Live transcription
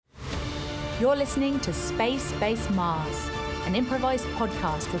You're listening to Space Base Mars, an improvised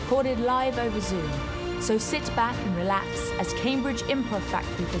podcast recorded live over Zoom. So sit back and relax as Cambridge Improv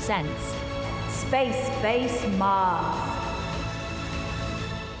Factory presents Space Base Mars.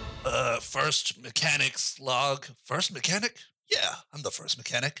 First mechanics log. First mechanic? Yeah, I'm the first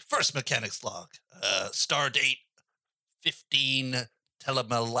mechanic. First mechanics log. Star date 15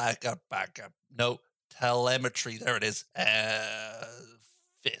 telemetry. There it is.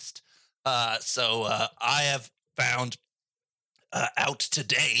 Fist. So I have found out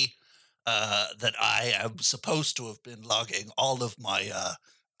today that I am supposed to have been logging all of my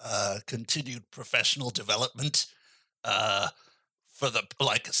continued professional development for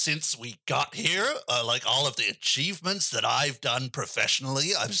since we got here, all of the achievements that I've done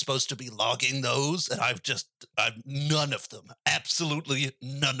professionally. I'm supposed to be logging those, and I've none of them, absolutely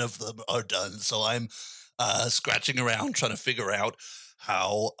none of them are done. So I'm scratching around trying to figure out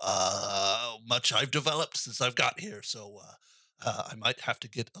how much I've developed since I've got here. So I might have to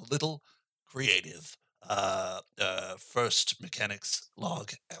get a little creative. First mechanics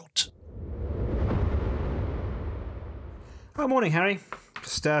log out. Oh, morning, Harry.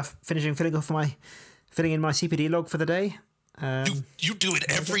 Just filling in my CPD log for the day. You do it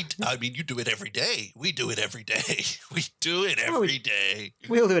every. You do it every day. We do it every day. We do it every day.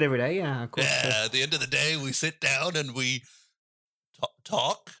 We all do it every day. Yeah, of course. Yeah. At the end of the day, we sit down and we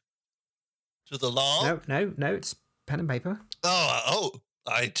talk to the log. No. It's pen and paper. Oh.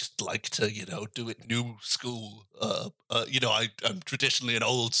 I just like to, do it new school. I'm traditionally an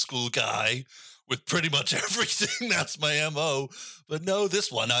old school guy with pretty much everything. That's my MO. But no,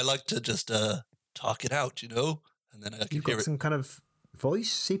 this one, I like to just talk it out, and then I can You've got some kind of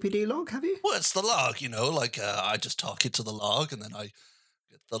voice CPD log, have you? Well, it's the log, I just talk it to the log, and then I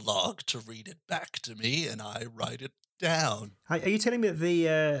get the log to read it back to me, and I write it down. Are you telling me that the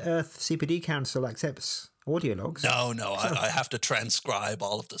Earth CPD Council accepts audio logs? No, I have to transcribe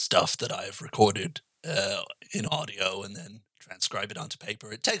all of the stuff that I've recorded in audio and then transcribe it onto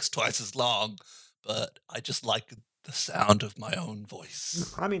paper. It takes twice as long, but I just like the sound of my own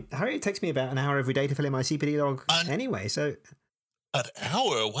voice. Harry, it takes me about an hour every day to fill in my CPD log anyway, so... An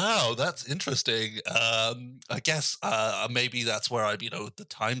hour? Wow, that's interesting. I guess maybe that's where the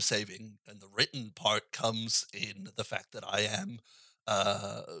time saving and the written part comes in the fact that I am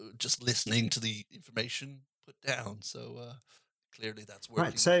just listening to the information put down. So clearly that's working.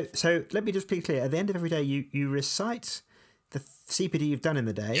 Right, so let me just be clear. At the end of every day, you recite the CPD you've done in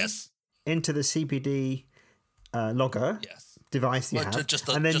the day into the CPD logger. Yes. Device you have, just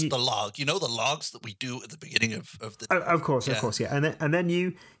the log. The logs that we do at the beginning of the. Of course, yeah. And then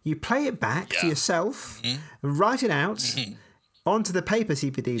you play it back to yourself, write it out onto the paper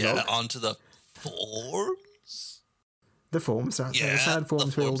CPD log. Yeah, onto the forms. The forms, the sad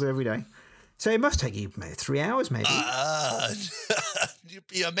forms we all do every day. So it must take you 3 hours, maybe. You'd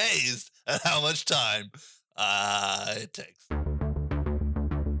be amazed at how much time it takes.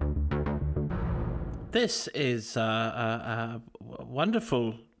 This is a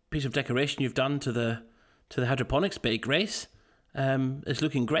wonderful piece of decoration you've done to the hydroponics bay, Grace. It's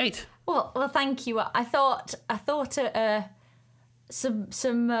looking great. Well, thank you. I thought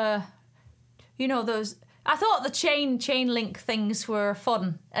some those. I thought the chain link things were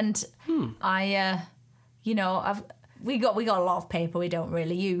fun, and we got a lot of paper we don't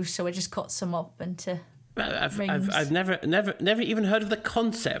really use, so I just cut some up into. I've never even heard of the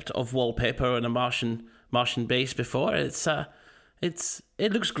concept of wallpaper on a Martian base before. It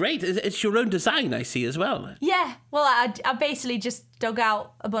looks great. It's your own design, I see, as well. Yeah. Well, I basically just dug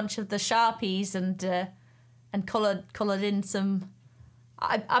out a bunch of the Sharpies and coloured in some.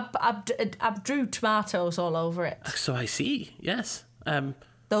 I drew tomatoes all over it. So I see. Yes.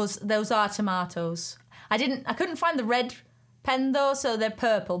 Those are tomatoes. I couldn't find the red pen though, so they're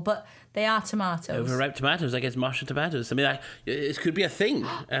purple, but they are tomatoes. Overripe tomatoes, I guess. Martian tomatoes. It could be a thing.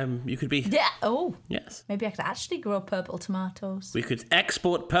 You could be. Yeah. Oh. Yes. Maybe I could actually grow purple tomatoes. We could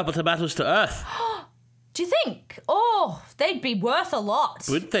export purple tomatoes to Earth. Do you think? Oh, they'd be worth a lot.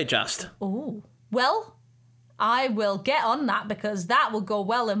 Would they just? Oh. Well, I will get on that because that will go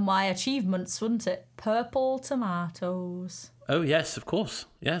well in my achievements, wouldn't it? Purple tomatoes. Oh yes, of course.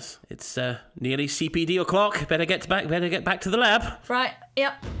 Yes, it's nearly CPD o'clock. Better get back to the lab. Right.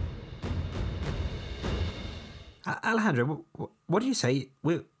 Yep. Alejandro, what do you say?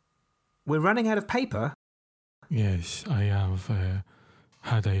 We're running out of paper. Yes, I have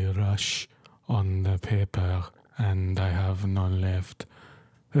had a rush on the paper, and I have none left.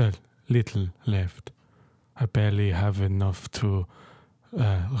 Little left. I barely have enough to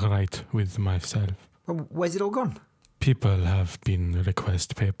write with myself. Well, where's it all gone? People have been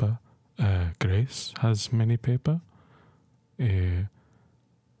request paper, Grace has many paper.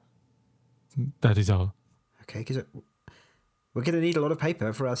 That is all. Okay, because we're going to need a lot of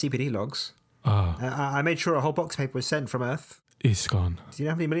paper for our CPD logs. I made sure a whole box of paper was sent from Earth. It's gone. Do you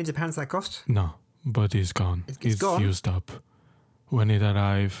know how many millions of pounds that cost? No, but it's gone. It's gone? Used up. When it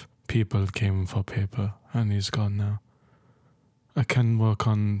arrived, people came for paper, and it's gone now. I can work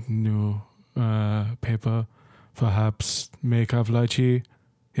on new paper, perhaps make of lychee.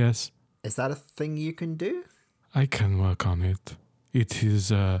 Yes. Is that a thing you can do? I can work on it. It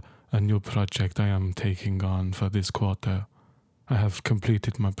is a new project I am taking on for this quarter. I have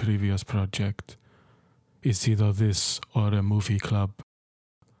completed my previous project. It's either this or a movie club.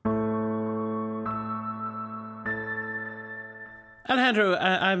 Alejandro,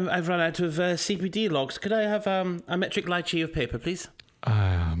 I've run out of CPD logs. Could I have a metric lychee of paper, please?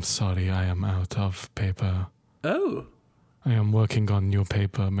 I'm sorry, I am out of paper. Oh. I am working on new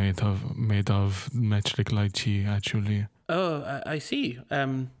paper made of metric lychee, actually. Oh, I see.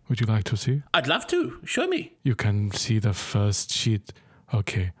 Would you like to see? I'd love to. Show me. You can see the first sheet.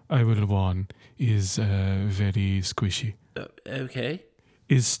 Okay, I will warn. Is very squishy. Okay.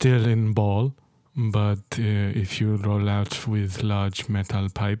 Is still in ball, but if you roll out with large metal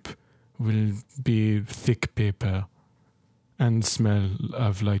pipe, will be thick paper and smell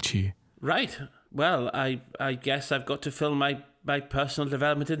of lychee. Right. Well, I guess I've got to fill my personal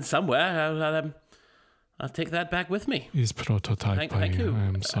development in somewhere. I'll take that back with me. Is prototype. Thank you. I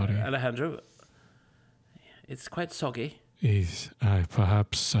am sorry, Alejandro. It's quite soggy. Is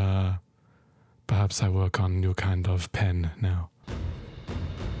perhaps I work on new kind of pen now.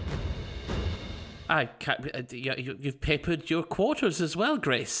 I can't. You've papered your quarters as well,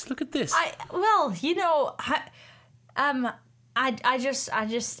 Grace. Look at this. I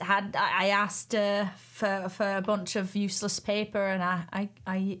asked for a bunch of useless paper, and I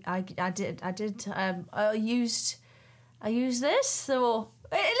used this, so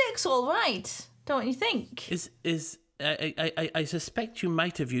it looks all right, don't you think? I suspect you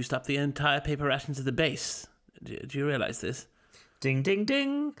might have used up the entire paper rations of the base. Do you realise this? Ding, ding,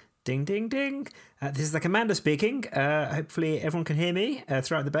 ding. Ding, ding, ding. This is the commander speaking. Hopefully everyone can hear me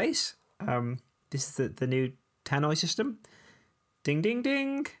throughout the base. This is the new Tannoy system. Ding, ding,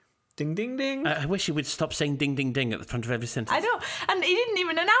 ding. Ding, ding, ding. I wish he would stop saying ding, ding, ding at the front of every sentence. I know. And he didn't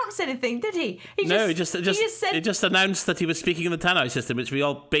even announce anything, did he? He just announced that he was speaking in the Tannoy system, which we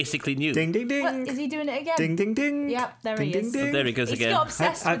all basically knew. Ding, ding, ding. Well, is he doing it again? Ding, ding, ding. Yep, there ding, he ding, is. Ding. Oh, there he goes again. He's got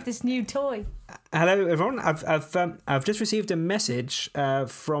obsessed with this new toy. Hello, everyone. I've just received a message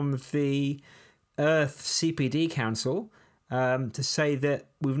from the Earth CPD Council to say that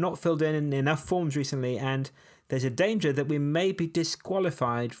we've not filled in enough forms recently, and there's a danger that we may be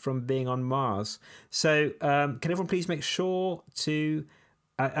disqualified from being on Mars. So can everyone please make sure to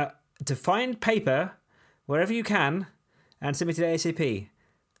find paper wherever you can and submit it ASAP.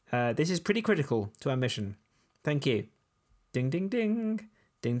 This is pretty critical to our mission. Thank you. Ding, ding, ding.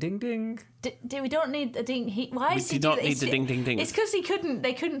 Ding, ding, ding. We don't need a ding. Why is he doing that? We don't need the ding, ding, ding. It's because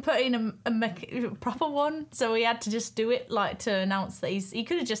they couldn't put in a proper one, so he had to just do it to announce that he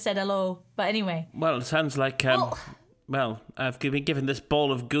could have just said hello. But anyway. Well, it sounds like I've been given this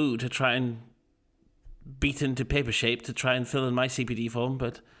ball of goo to try and beat into paper shape to try and fill in my CPD form,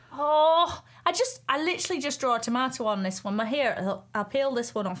 but I literally just draw a tomato on this one. Here, I'll peel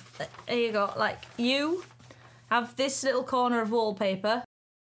this one off. Here you go. Like, you have this little corner of wallpaper.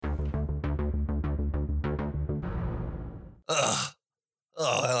 Oh,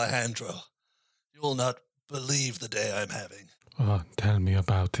 Alejandro, you will not believe the day I'm having. Oh, tell me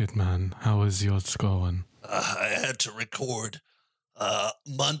about it, man. How is yours going? I had to record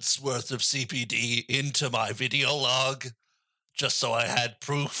months worth of CPD into my video log just so I had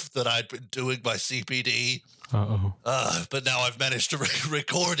proof that I'd been doing my CPD. Uh-oh. But now I've managed to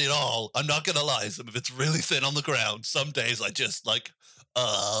record it all. I'm not going to lie, some of it's really thin on the ground. Some days I just,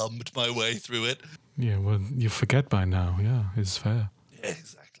 ummed my way through it. Yeah, well, you forget by now. Yeah, it's fair. Yeah,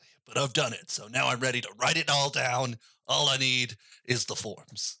 exactly. But I've done it, so now I'm ready to write it all down. All I need is the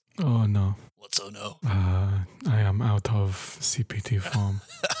forms. Oh, no. What's so no? I am out of CPT form.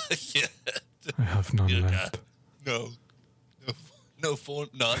 Yeah. I have none left. No form?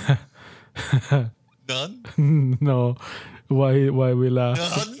 None? None? No. Why we laugh?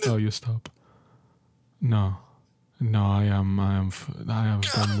 None? Oh, you stop. No, I am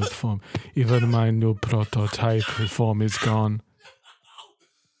done with form. Even my new prototype form is gone.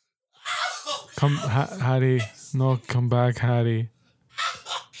 Come, Harry. No, come back, Harry.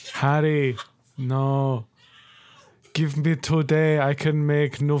 Harry, no. Give me today. I can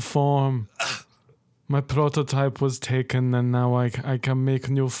make new form. My prototype was taken, and now I can make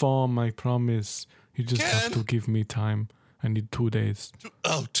new form, I promise. You just have to give me time. I need 2 days.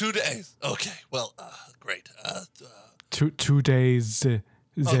 2 days. Okay, well, great. 2 days.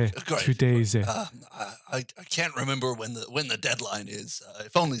 Great. 2 days. I can't remember when the deadline is.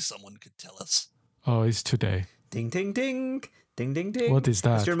 If only someone could tell us. Oh, it's today. Ding, ding, ding. Ding, ding, ding. What is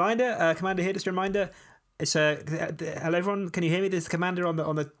that? Just a reminder, Commander here, just a reminder. It's hello everyone, can you hear me? This is Commander on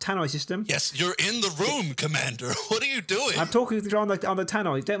the Tannoy system. Yes, you're in the room, Commander. What are you doing? I'm talking on the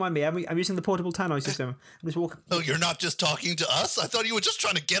Tannoy. Don't mind me. I'm using the portable Tannoy system. I'm just walking. Oh, you're not just talking to us? I thought you were just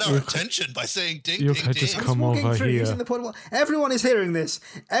trying to get our attention by saying ding, You ding, could ding. just come over here. Using the portable. Everyone is hearing this.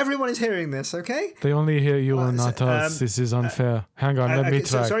 Everyone is hearing this. Okay. They only hear you and not us. This is unfair. Hang on, let me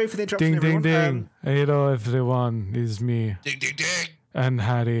try. Sorry for the interruption, Ding, ding, everyone. ding. Hello, everyone. It's me. Ding, ding, ding. And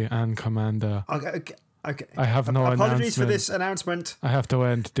Harry and Commander. Okay. I have no Apologies for announcement. this announcement. I have to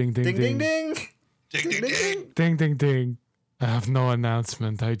end. Ding, ding, Ding, ding. ding, ding. Ding, ding, ding. Ding, ding, ding. I have no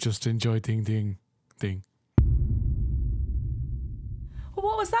announcement. I just enjoy ding, ding, ding. Well,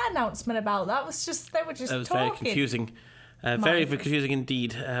 what was that announcement about? They were just That was talking. very confusing. Very confusing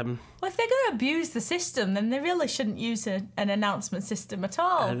indeed. Well, if they're going to abuse the system, then they really shouldn't use an announcement system at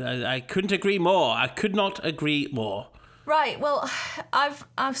all. I couldn't agree more. I could not agree more. Right, well,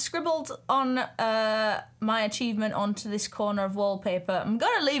 I've scribbled on my achievement onto this corner of wallpaper. I'm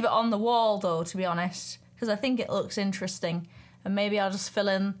going to leave it on the wall, though, to be honest, because I think it looks interesting. And maybe I'll just fill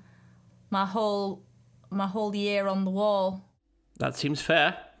in my whole year on the wall. That seems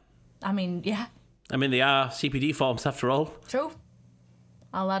fair. I mean, yeah, I mean, they are CPD forms after all. true.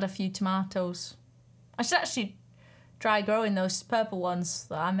 I'll add a few tomatoes. I should actually try growing those purple ones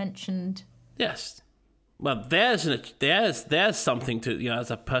that I mentioned. Yes. Well, there's something to,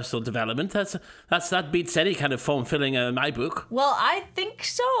 as a personal development. That beats any kind of form filling in my book. Well, I think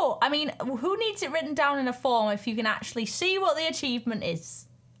so. I mean, who needs it written down in a form if you can actually see what the achievement is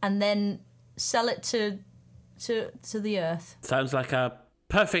and then sell it to the earth? Sounds like a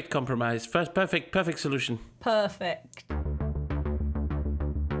perfect compromise. Perfect solution. Perfect.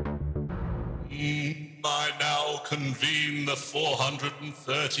 I now convene the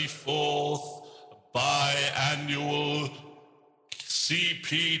 434th biannual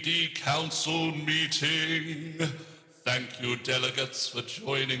CPD Council meeting. Thank you, delegates, for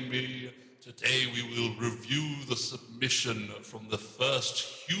joining me. Today we will review the submission from the first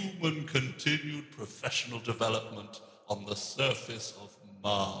human continued professional development on the surface of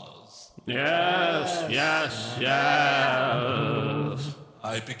Mars. Yes.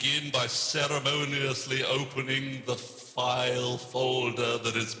 I begin by ceremoniously opening the file folder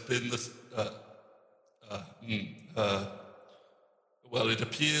that has been well, it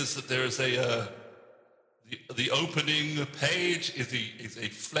appears that there is the opening page is a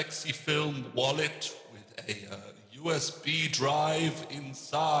flexi-film wallet with a USB drive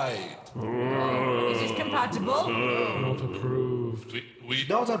inside. Is it compatible? Not approved.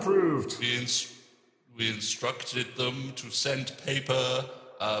 Not approved. We instructed them to send paper,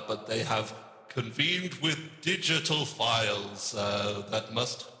 but they have convened with digital files. That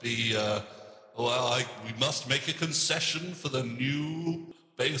must be, we must make a concession for the new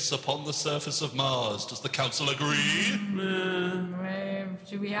base upon the surface of Mars. Does the council agree?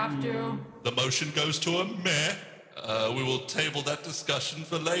 Do we have to? The motion goes to a meh. We will table that discussion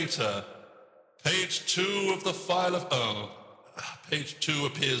for later. Page 2 of the file of... Page 2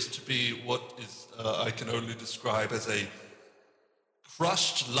 appears to be what is I can only describe as a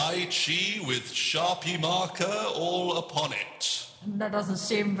crushed lychee with Sharpie marker all upon it. That doesn't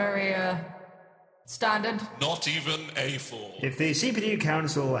seem very standard. Not even A4. If the CPD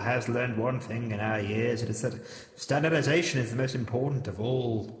Council has learned one thing in our years, it is that standardization is the most important of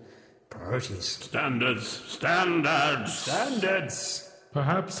all priorities. Standards.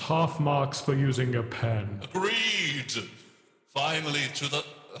 Perhaps half marks for using a pen. Agreed. Finally, to the...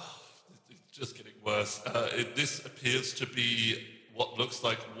 it's just getting worse. This appears to be what looks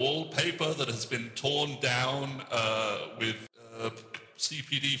like wallpaper that has been torn down with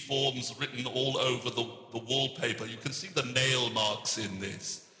CPD forms written all over the wallpaper. You can see the nail marks in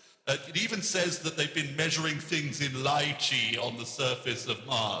this. It even says that they've been measuring things in lychee on the surface of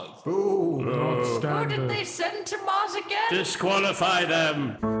Mars. Ooh. Not Who standard. did they send to Mars again? Disqualify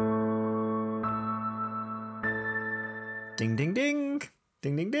them. Ding, ding, ding.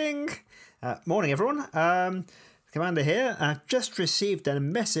 Ding, ding, ding. Morning, everyone. Commander here. I've just received a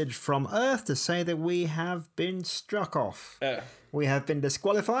message from Earth to say that we have been struck off. We have been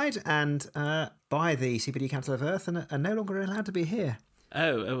disqualified and by the CPD Council of Earth and are no longer allowed to be here.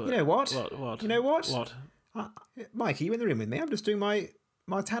 Oh. You know what? What? You know what? What? Mike, are you in the room with me? I'm just doing my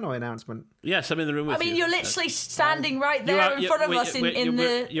my tannoy announcement? Yes, I'm in the room with you. you're literally standing right there in front of us in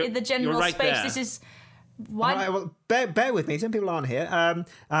the general right space. there. This is... Why? All right, well, bear with me. Some people aren't here.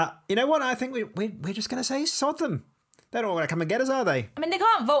 You know what? I think we're just going to say sod them. They're not going to come and get us, are they? I mean, they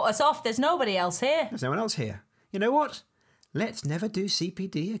can't vote us off. There's nobody else here. There's no one else here. You know what? Let's never do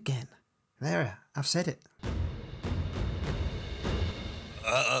CPD again. There, I've said it.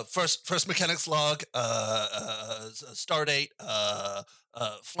 First mechanics log, star date,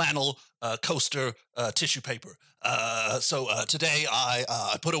 flannel, coaster, tissue paper. So today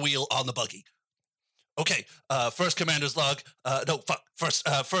I put a wheel on the buggy. Okay, first commander's log.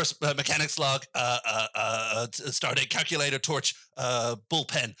 First mechanics log. Star date, calculator, torch,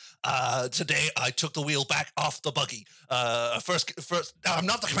 bullpen. Today I took the wheel back off the buggy. First. I'm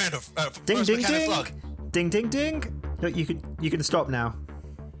not the commander. Ding first ding mechanics ding. log. Ding ding ding. Look, you can stop now.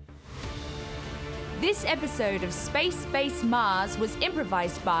 This episode of Space Base Mars was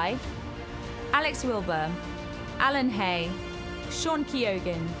improvised by Alex Wilbur, Alan Hay, Sean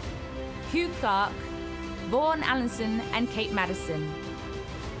Keoghan, Hugh Clark, Vaughan Allenson, and Kate Madison.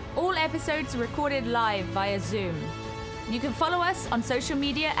 All episodes are recorded live via Zoom. You can follow us on social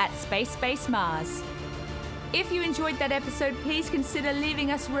media at Space Base Mars. If you enjoyed that episode, please consider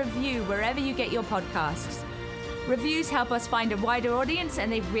leaving us a review wherever you get your podcasts. Reviews help us find a wider audience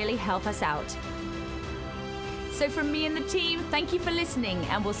and they really help us out. So from me and the team, thank you for listening,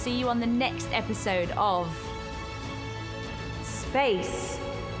 and we'll see you on the next episode of Space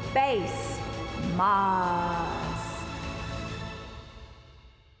Base Mars.